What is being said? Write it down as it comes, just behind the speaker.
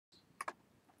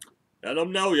Let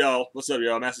them know, y'all. What's up,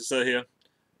 y'all? Mastacell here.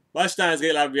 My Steins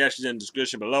get live reactions in the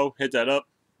description below. Hit that up.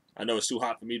 I know it's too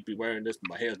hot for me to be wearing this, but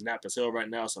my hair is napped as hell right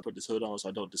now, so I put this hood on so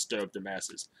I don't disturb the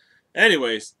masses.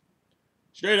 Anyways,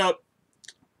 straight up,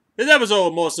 this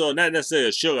episode more so not necessarily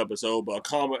a chill episode, but a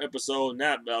calmer episode.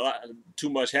 Not a lot, too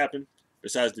much happened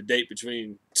besides the date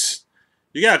between.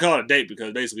 You gotta call it a date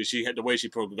because basically she had the way she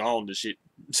prolonged the shit.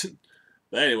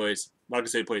 But anyways,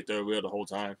 Mastacell played third wheel the whole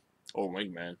time, or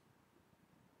wingman,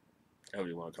 however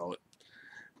you want to call it.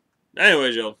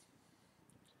 Anyways, yo,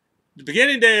 the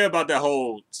beginning there about that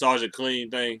whole Sergeant Clean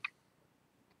thing.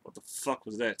 What the fuck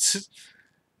was that?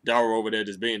 Daru over there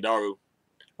just being Daru.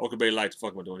 Okabe like the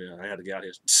fuck am I doing here? I had to get out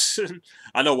here.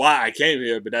 I know why I came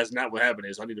here, but that's not what happened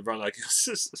here, so I need to run like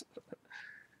this.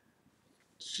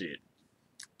 Shit.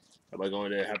 Am I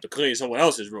going there have to clean someone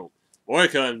else's room?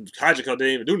 Moika and Hajiko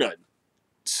didn't even do nothing.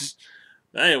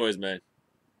 Anyways, man.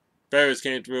 Ferris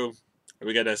came through, and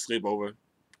we got that sleepover,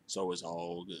 so it's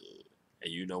all good.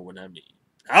 And you know what I mean.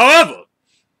 However,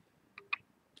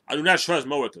 I do not trust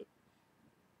Moika.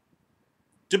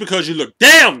 Just because you look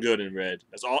damn good in red.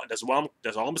 That's all I'm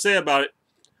gonna say about it.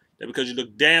 That because you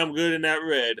look damn good in that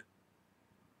red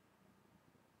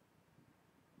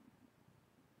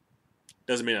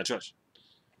doesn't mean I trust you.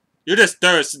 You're just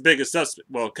third biggest suspect.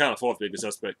 Well, kind of fourth biggest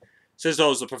suspect. Since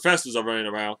those professors are running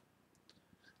around.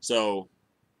 So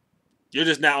you're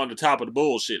just now on the top of the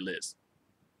bullshit list.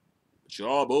 But you're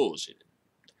all bullshit.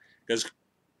 Because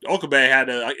Okabe had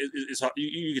to, it's hard,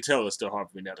 you can tell it's still hard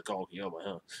for me now to call Kiyoma,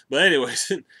 huh? But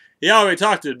anyways, he already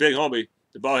talked to the big homie,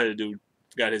 the bald-headed dude,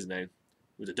 forgot his name,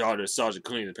 with the daughter of Sergeant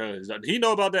Clean, apparently. Did he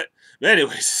know about that? But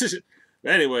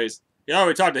anyways, he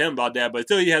already talked to him about that, but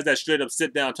still he has that straight-up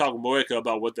sit-down talk with Moeka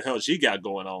about what the hell she got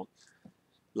going on.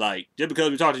 Like, just because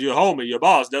we talked to your homie, your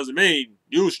boss, doesn't mean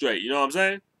you straight, you know what I'm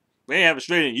saying? We ain't haven't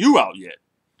straightened you out yet.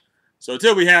 So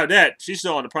until we have that, she's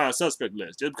still on the prime suspect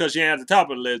list. Just because she ain't at the top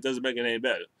of the list doesn't make it any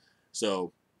better.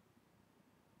 So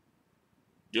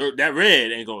that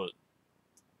red ain't gonna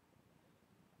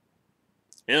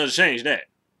change that.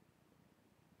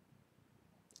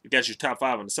 You got your top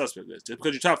 5 on the suspect list. Just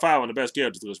because you're top 5 on the best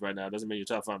characters list right now doesn't mean you're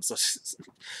top 5 on the suspect list.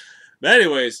 But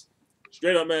anyways,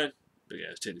 straight up, man. Big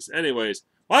ass titties. Anyways,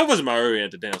 why wasn't my Uri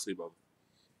at the damn sleepover?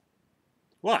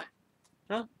 Why?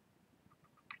 Huh?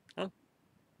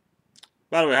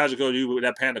 By the way, how'd you go? You with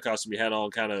that panda costume you had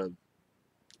on, kind of.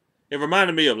 It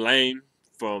reminded me of Lane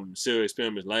from Serial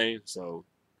Experiments Lane. So,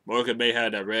 Moeka may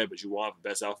have that red, but you want the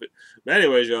best outfit. But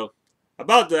anyways, yo,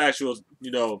 about the actual,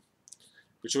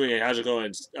 between Hajiko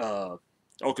and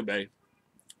Okabe,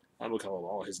 I'm gonna call him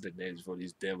all his nicknames before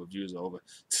these damn reviews are over.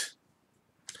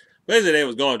 Basically, they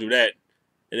was going through that,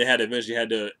 and they had eventually had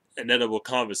the inevitable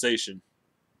conversation.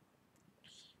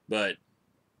 But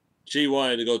she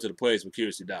wanted to go to the place where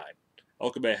Kirisi died.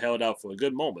 Okabe held out for a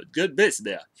good moment. Good bits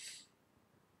there.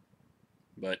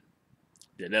 But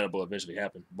the inevitable eventually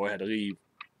happened. Boy had to leave.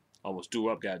 Almost threw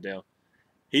up, goddamn.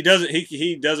 He doesn't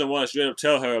want to straight up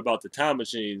tell her about the time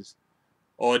machines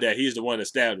or that he's the one that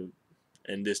stabbed him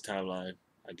in this timeline,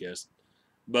 I guess.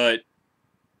 But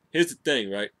here's the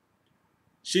thing, right?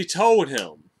 She told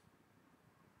him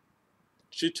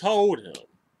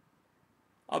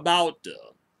about the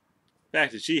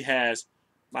fact that she has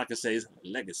Mastacell's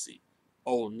legacy.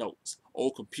 Old notes,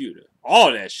 old computer,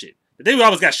 all that shit. The thing we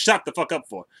almost got shot the fuck up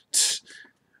for.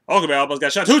 Okabe almost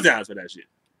got shot 2 times for that shit.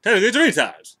 Technically 3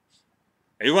 times.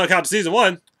 And you want to count to season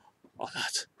 1? Or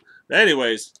not. But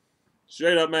anyways,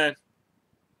 straight up, man.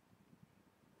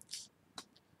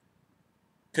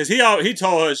 Because he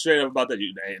told her straight up about that.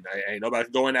 Ain't nobody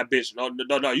can go in that bitch. No.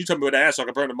 You tell me with that ass so I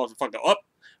can burn the motherfucker up.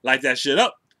 Light that shit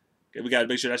up. Okay, we gotta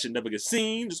make sure that shit never gets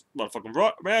seen. Just motherfucking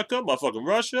America, motherfucking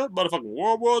Russia, motherfucking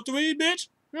World War III, bitch.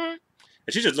 And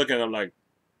she's just looking at him like,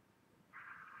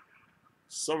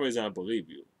 for some reason I believe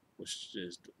you, which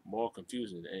is more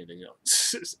confusing than anything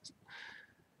else.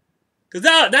 Because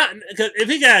if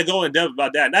he gotta go in depth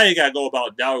about that, now he gotta go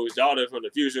about Daru's daughter from the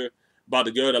future, about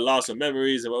the girl that lost her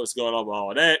memories and what was going on with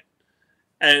all that.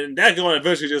 And that going to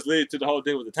eventually just lead to the whole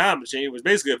thing with the time machine, which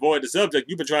basically avoid the subject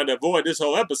you've been trying to avoid this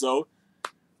whole episode.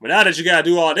 But now that you gotta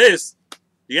do all this,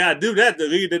 you gotta do that to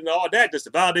lead into all that just to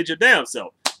validate your damn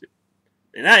self.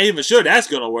 And not even sure that's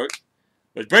gonna work.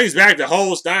 Which brings back the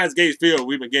whole Steins Gate feel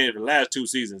we've been getting for the last 2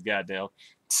 seasons, goddamn.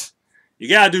 You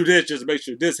gotta do this just to make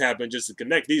sure this happens, just to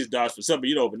connect these dots for something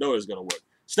you don't even know is gonna work.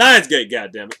 Steins Gate,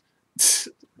 goddammit.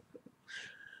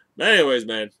 But anyways,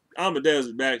 man, Amadeus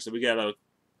is back, so we got a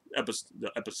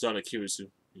episode of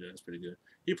Kirisu. Yeah, that's pretty good.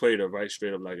 He played her right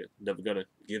straight up like it. Never gonna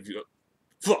give you a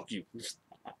fuck you.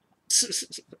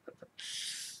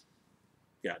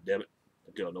 God damn it.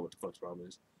 I don't know what the fuck's problem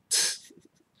is.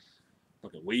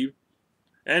 Fucking weeb.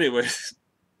 Anyways,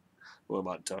 what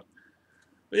about to talk?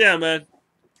 But yeah, man.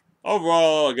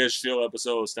 Overall, I guess chill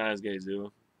episode of Steins Gate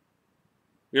 0.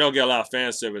 We don't get a lot of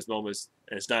fan service moments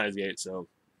in Steins Gate, so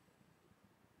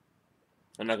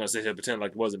I'm not gonna sit here and pretend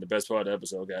like it wasn't the best part of the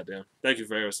episode. Goddamn. Thank you,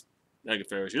 Ferris. Thank you,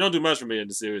 Ferris. You don't do much for me in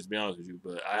the series, to be honest with you,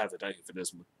 but I have to thank you for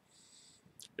this one.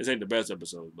 This ain't the best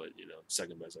episode, but you know,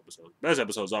 second best episode. Best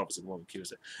episode is obviously the one with Q.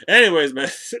 Anyways, man,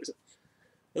 let's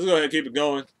go ahead and keep it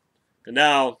going. And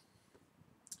now,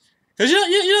 cause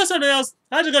you know something else.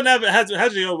 Hajiko never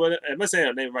Hajiko. Am I saying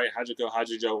her name right? Hajiko.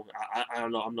 I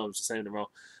don't know. I'm not saying it wrong,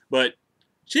 but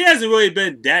she hasn't really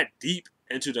been that deep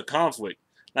into the conflict.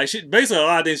 Like she basically a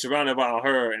lot of things surrounded about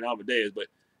her and Amadeus, but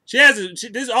she hasn't.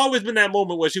 There's always been that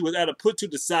moment where she was either put to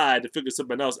the side to figure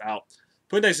something else out,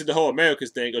 put next to the whole Americans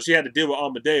thing, or she had to deal with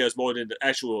Amadeus more than the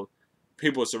actual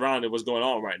people surrounding what's going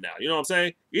on right now. You know what I'm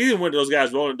saying? Even when those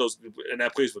guys rolling those in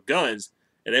that place with guns,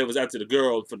 and they was after the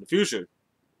girl from the future.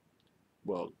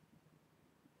 Well,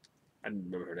 I didn't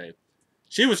remember her name.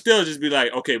 She would still just be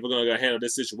like, okay, we're going to handle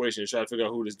this situation and try to figure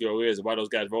out who this girl is and why those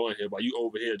guys rolling here while you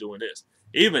over here doing this.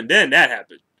 Even then, that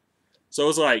happened. So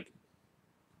it's like,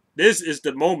 this is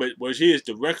the moment where she is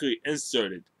directly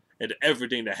inserted into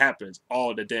everything that happens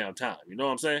all the damn time. You know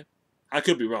what I'm saying? I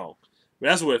could be wrong. But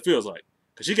that's what it feels like.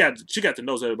 Because she got the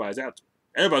notes everybody's after.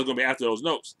 Everybody's going to be after those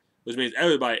notes. Which means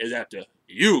everybody is after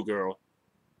you, girl.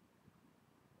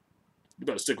 You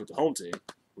better stick with the home team.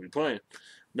 What are you playing?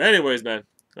 But anyways, man,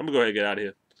 I'm going to go ahead and get out of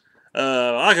here.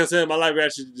 Like I said, my live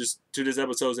reaction to this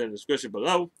episode is in the description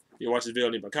below. If you watch this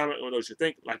video, leave a comment. Let me know what you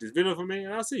think. Like this video for me,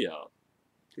 and I'll see y'all.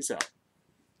 Peace out.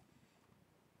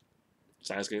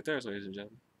 Science Gate Thursday, ladies and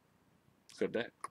gentlemen. Clip that.